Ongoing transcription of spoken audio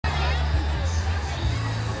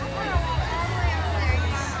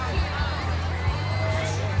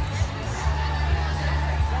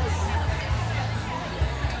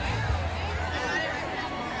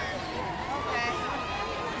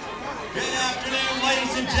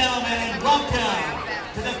ladies and gentlemen, and welcome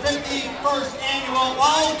to the 51st Annual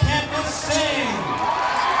All-Campus Sing.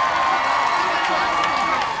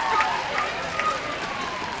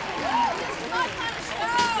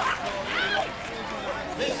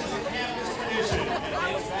 This is a campus tradition that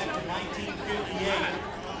dates back to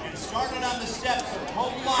 1958 and started on the steps of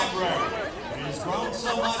Home Library. It has grown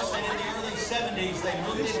so much that in the early 70s they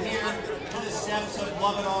moved it here to the steps of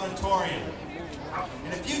Lovett Auditorium.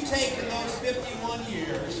 And if you take in those 51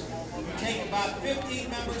 years, you take about 15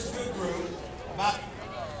 members to a group, about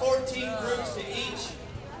 14 groups to each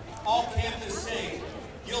all-campus sing,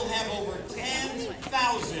 you'll have over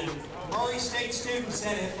 10,000 Murray State students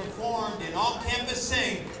that have performed in all-campus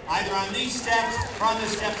sing, either on these steps or on the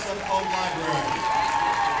steps of Home Library.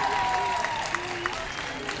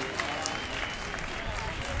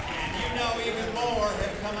 And you know even more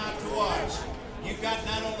have come out to watch. You've got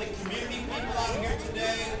not only community people out here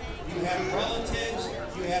today, you have relatives,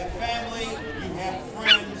 you have family, you have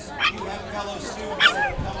friends, you have fellow students that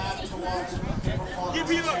have come out to watch the performance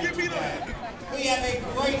today. We have a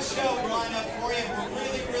great show lined up for you, and we're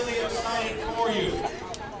really, really excited for you.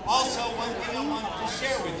 Also, one thing I wanted to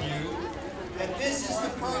share with you, that this is the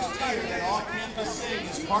first year that All Campus Sing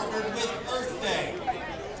is partnered with Earth Day.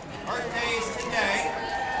 Earth Day is today.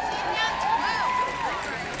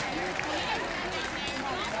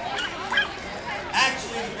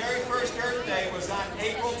 Actually, the very first Earth Day was on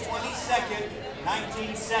April 22nd,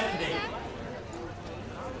 1970.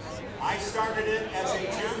 I started it as a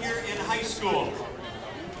junior in high school.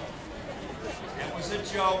 It was a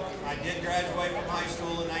joke. I did graduate from high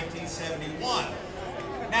school in 1971.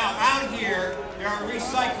 Now, out here, there are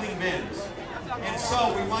recycling bins. And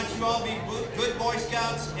so, we want you all to be good Boy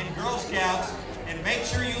Scouts and Girl Scouts, and make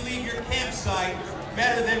sure you leave your campsite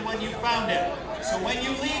better than when you found it. So when you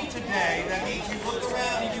leave today, that means you look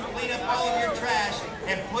around and you clean up all of your trash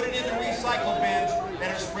and put it in the recycle bins that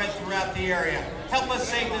are spread throughout the area. Help us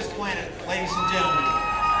save this planet, ladies and gentlemen.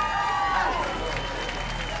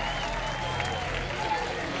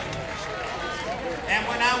 And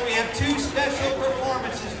now we have two special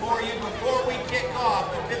performances for you before we kick off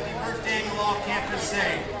the 51st Annual All-Campus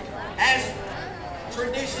Sing. As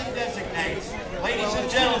tradition designates, ladies and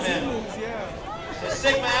gentlemen, the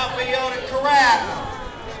Sigma Alpha Iota Karab.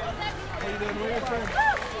 How you doing? Where are you from?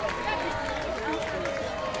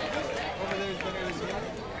 Over there is better as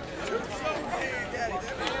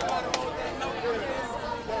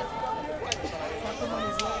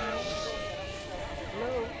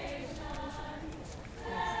Hello.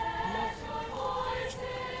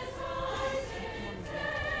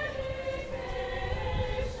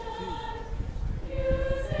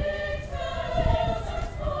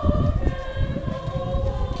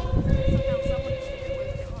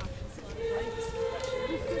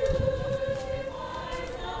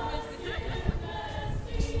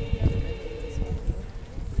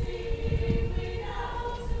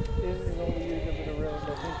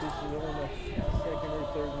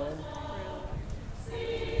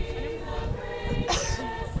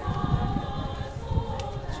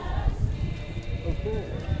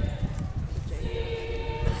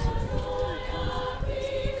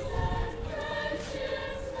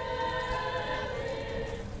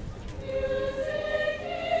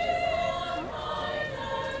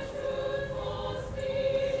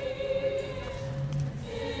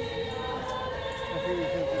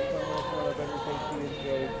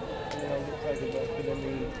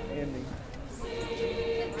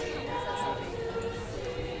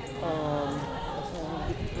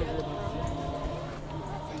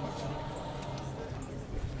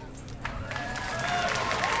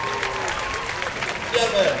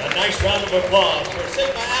 A nice round of applause for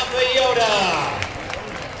Sigma Alpha Iota.